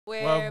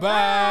We're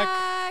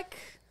back.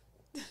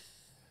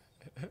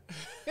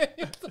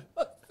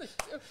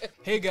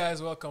 Hey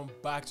guys, welcome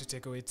back to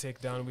Takeaway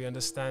Takedown. We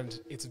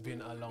understand it's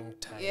been a long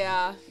time.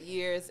 Yeah,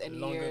 years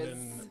and longer years.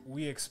 than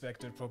we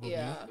expected, probably.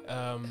 Yeah.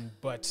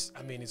 But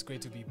I mean, it's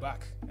great to be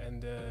back.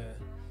 And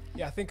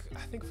yeah, I think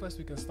first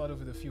we can start off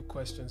with a few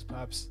questions,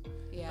 perhaps.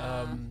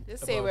 Yeah.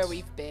 Just say where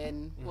we've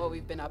been, what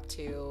we've been up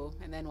to,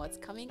 and then what's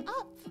coming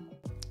up.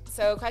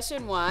 So,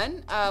 question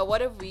one: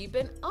 what have we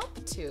been up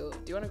to?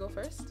 Do you want to go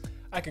first?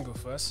 I can go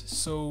first.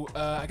 So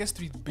I guess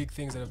three big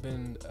things that have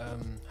been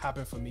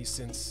happening for me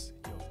since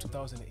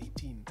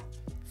 2018,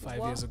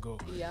 5 years ago.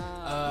 Yeah.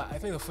 I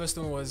think the first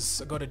one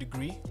was I got a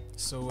degree.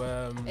 So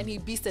and he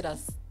beasted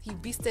us. He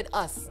beasted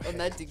us on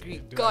that degree.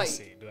 Do I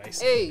say?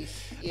 Hey.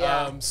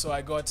 Yeah. So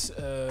I got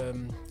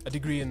a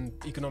degree in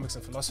economics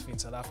and philosophy in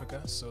South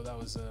Africa. So that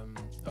was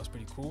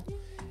pretty cool.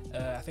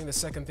 I think the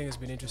second thing that's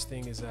been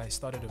interesting is I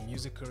started a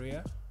music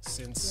career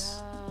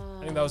since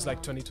I think that was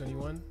like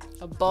 2021.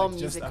 A bomb like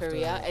music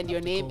career. And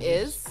your name COVID.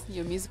 is?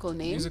 Your musical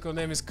name? Musical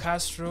name is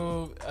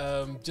Castro.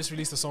 Just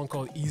released a song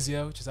called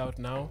Easier, which is out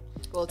now.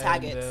 We'll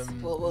tag And, it.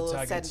 We'll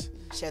tag it.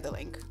 share the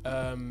link.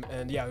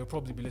 And yeah, we'll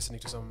probably be listening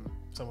to some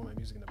of my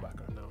music in the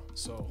background now.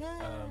 So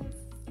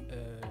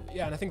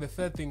yeah, and I think the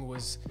third thing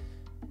was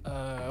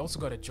I also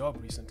got a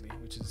job recently,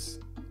 which is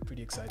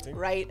pretty exciting.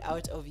 Right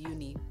out of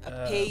uni,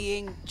 a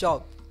paying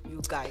job. You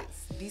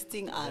guys,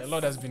 beasting us. Yeah, a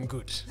lot has been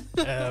good.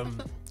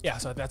 Yeah,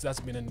 so that's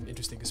been an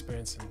interesting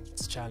experience, and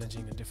it's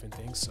challenging and different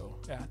things. So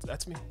yeah,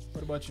 that's me.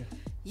 What about you?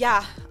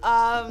 Yeah.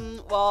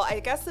 Well,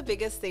 I guess the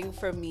biggest thing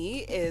for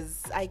me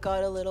is I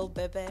got a little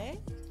bebe.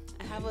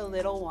 I have a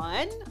little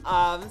one.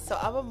 So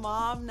I'm a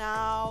mom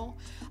now.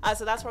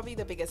 So that's probably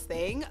the biggest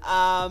thing.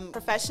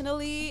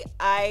 Professionally,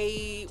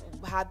 I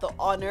had the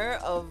honor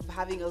of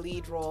having a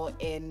lead role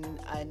in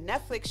a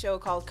Netflix show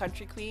called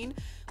Country Queen,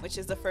 which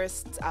is the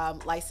first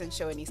licensed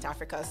show in East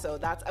Africa. So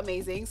that's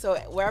amazing. So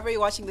wherever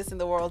you're watching this in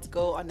the world,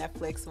 go on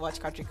Netflix,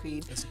 watch Country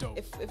Queen. It's dope.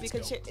 If you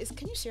can share,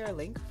 can you share a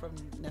link from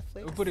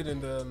Netflix? We'll put it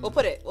in the. We'll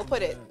put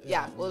it.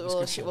 Yeah,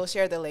 we'll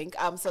share the link.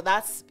 So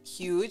that's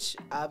huge,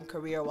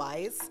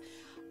 career-wise.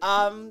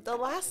 The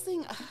last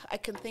thing I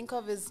can think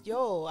of is,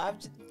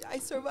 I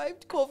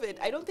survived COVID.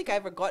 I don't think I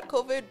ever got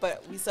COVID,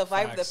 but we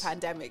survived the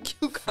pandemic,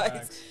 you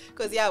guys.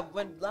 Because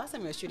when last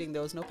time we were shooting,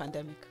 there was no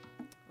pandemic.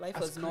 Life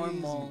was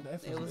normal.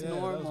 It was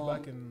normal. That was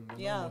back in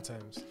normal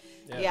times.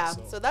 Yeah.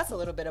 So that's a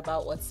little bit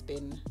about what's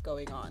been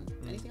going on.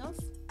 Anything else?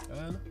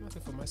 No,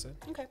 nothing from my side.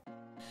 Okay.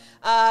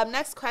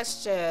 Next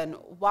question.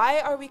 Why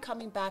are we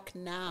coming back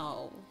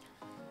now?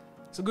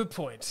 It's a good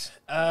point.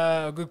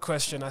 Good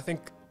question. I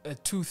think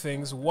two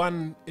things.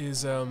 One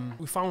is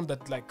we found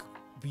that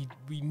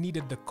we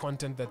needed the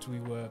content that we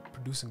were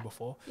producing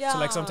before. Yeah. So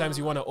like sometimes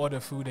you want to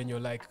order food and you're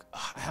like,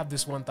 I have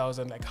this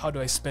 1,000. Like, how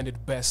do I spend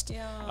it best?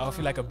 Yeah. I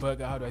feel like a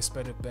burger. How do I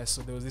spend it best?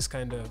 So there was this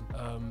kind of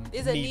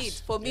There's a need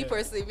for me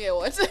personally.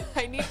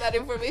 I need that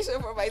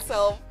information for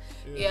myself.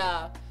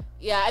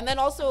 Yeah, and then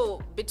also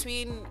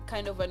between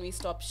kind of when we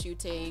stopped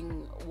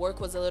shooting,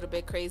 work was a little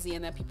bit crazy,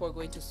 and then people were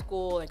going to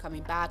school and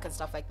coming back and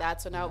stuff like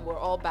that. So now we're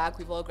all back,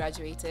 we've all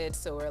graduated,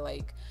 so we're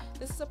like,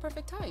 this is a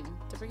perfect time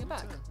to bring it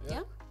back.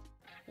 Yeah.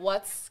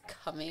 What's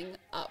coming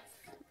up?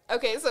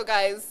 Okay, so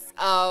guys,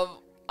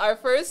 our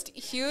first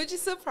huge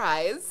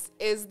surprise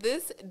is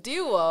this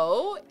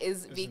duo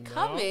is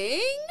becoming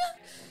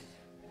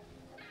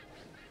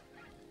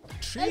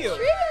trio.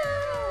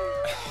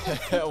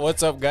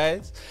 What's up,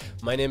 guys?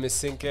 My name is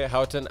Sinke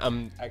Houghton.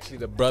 I'm actually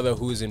the brother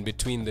who's in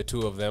between the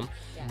two of them.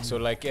 Yeah. So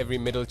like every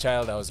middle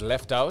child, I was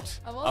left out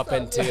up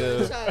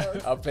until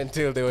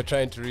they were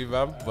trying to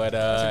revamp. But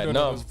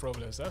no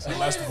problems. That's the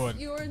last one.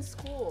 You were in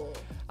school.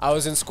 I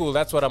was in school.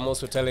 That's what I'm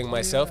also telling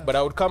myself. But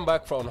I would come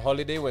back on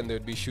holiday when they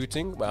would be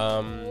shooting.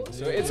 So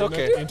it's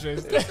okay.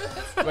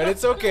 But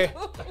it's okay.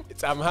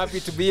 I'm happy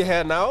to be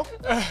here now,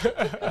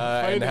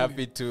 and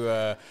happy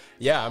to.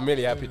 I'm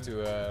really happy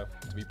to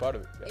be part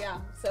of it. Yeah.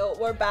 So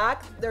we're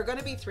back. There are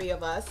gonna be 3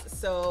 of us.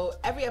 So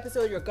every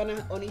episode you're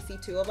gonna only see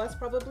 2 of us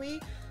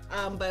probably,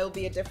 but it'll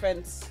be a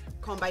different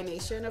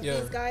combination of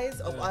these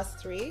guys, of us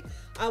 3.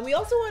 We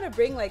also want to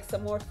bring like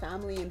some more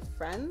family and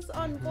friends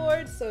on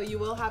board, so you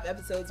will have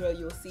episodes where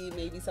you'll see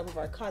maybe some of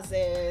our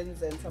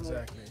cousins and some of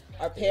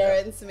our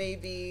parents,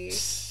 maybe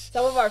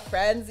some of our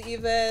friends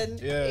even.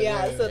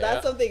 So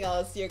that's something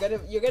else. You're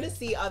gonna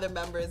see other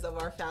members of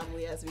our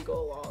family as we go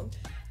along.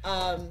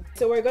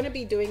 So we're going to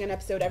be doing an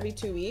episode every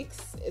 2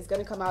 weeks. It's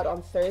going to come out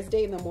on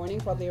Thursday in the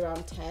morning, probably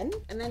around 10.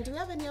 And then do we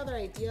have any other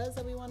ideas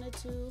that we wanted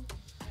to?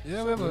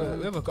 Yeah, we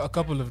have a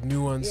couple of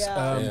new ones.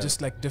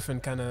 Just like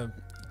different kind of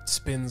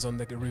spins on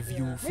like a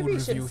review, food maybe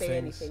review say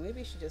things. Anything. Maybe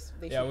we should just.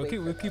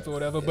 We'll keep it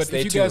whatever. But Stay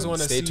if you tuned. guys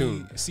want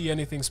to see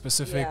anything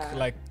specific, Yeah.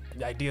 like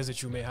ideas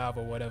that you may have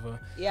or whatever,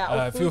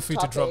 or feel free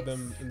topics. to drop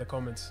them in the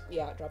comments.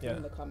 Yeah, drop them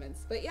in the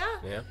comments. But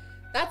yeah.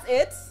 That's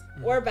it.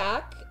 We're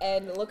back,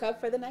 and look out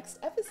for the next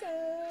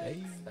episode.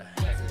 Hey.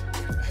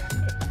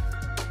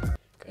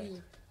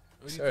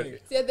 Sorry.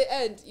 See at the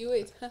end, you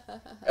wait.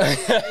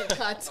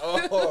 Cut.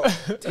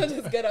 Don't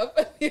just get up.